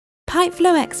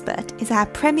Pipeflow Expert is our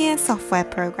premier software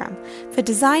program for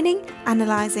designing,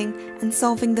 analysing and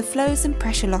solving the flows and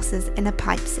pressure losses in a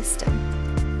pipe system.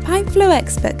 Pipeflow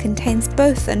Expert contains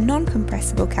both a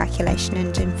non-compressible calculation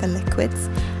engine for liquids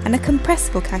and a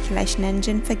compressible calculation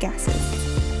engine for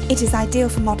gases. It is ideal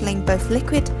for modelling both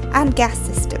liquid and gas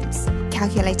systems,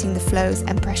 calculating the flows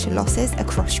and pressure losses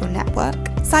across your network,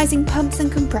 sizing pumps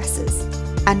and compressors,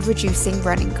 and reducing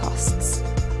running costs.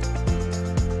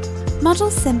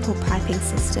 Model simple piping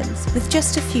systems with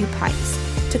just a few pipes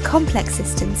to complex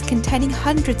systems containing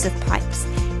hundreds of pipes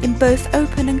in both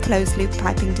open and closed loop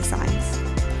piping designs,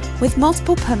 with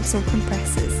multiple pumps or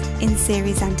compressors in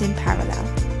series and in parallel.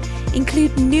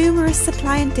 Include numerous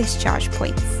supply and discharge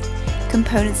points,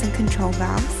 components and control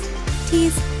valves,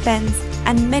 tees, bends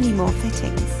and many more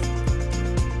fittings.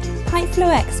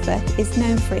 Pipeflow Expert is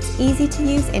known for its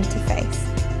easy-to-use interface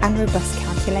and robust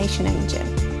calculation engine.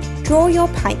 Draw your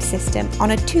pipe system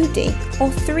on a 2D or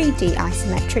 3D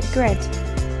isometric grid.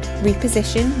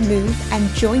 Reposition, move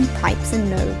and join pipes and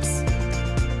nodes.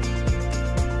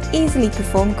 Easily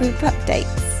perform group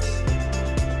updates.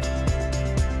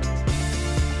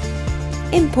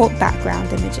 Import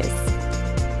background images.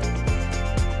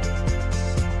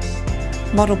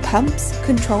 Model pumps,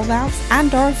 control valves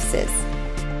and orifices.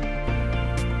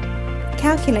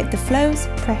 Calculate the flows,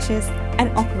 pressures and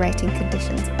operating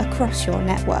conditions across your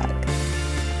network.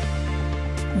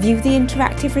 View the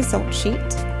interactive result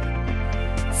sheet.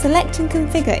 Select and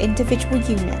configure individual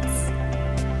units.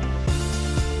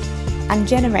 And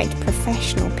generate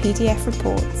professional PDF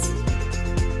reports.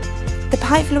 The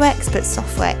Pipeflow Expert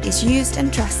software is used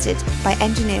and trusted by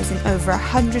engineers in over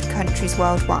 100 countries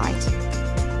worldwide,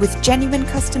 with genuine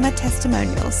customer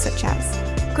testimonials such as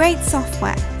great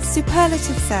software,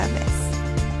 superlative service.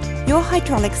 Your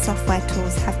hydraulic software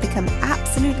tools have become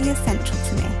absolutely essential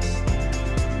to me.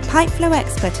 Pipeflow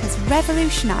Expert has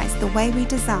revolutionised the way we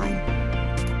design.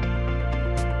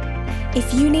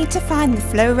 If you need to find the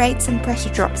flow rates and pressure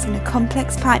drops in a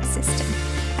complex pipe system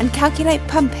and calculate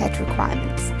pump head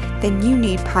requirements, then you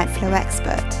need Pipeflow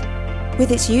Expert.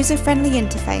 With its user-friendly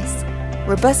interface,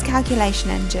 robust calculation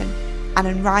engine and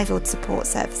unrivaled support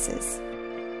services.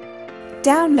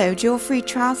 Download your free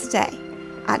trial today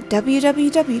at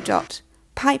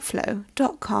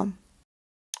www.pipeflow.com.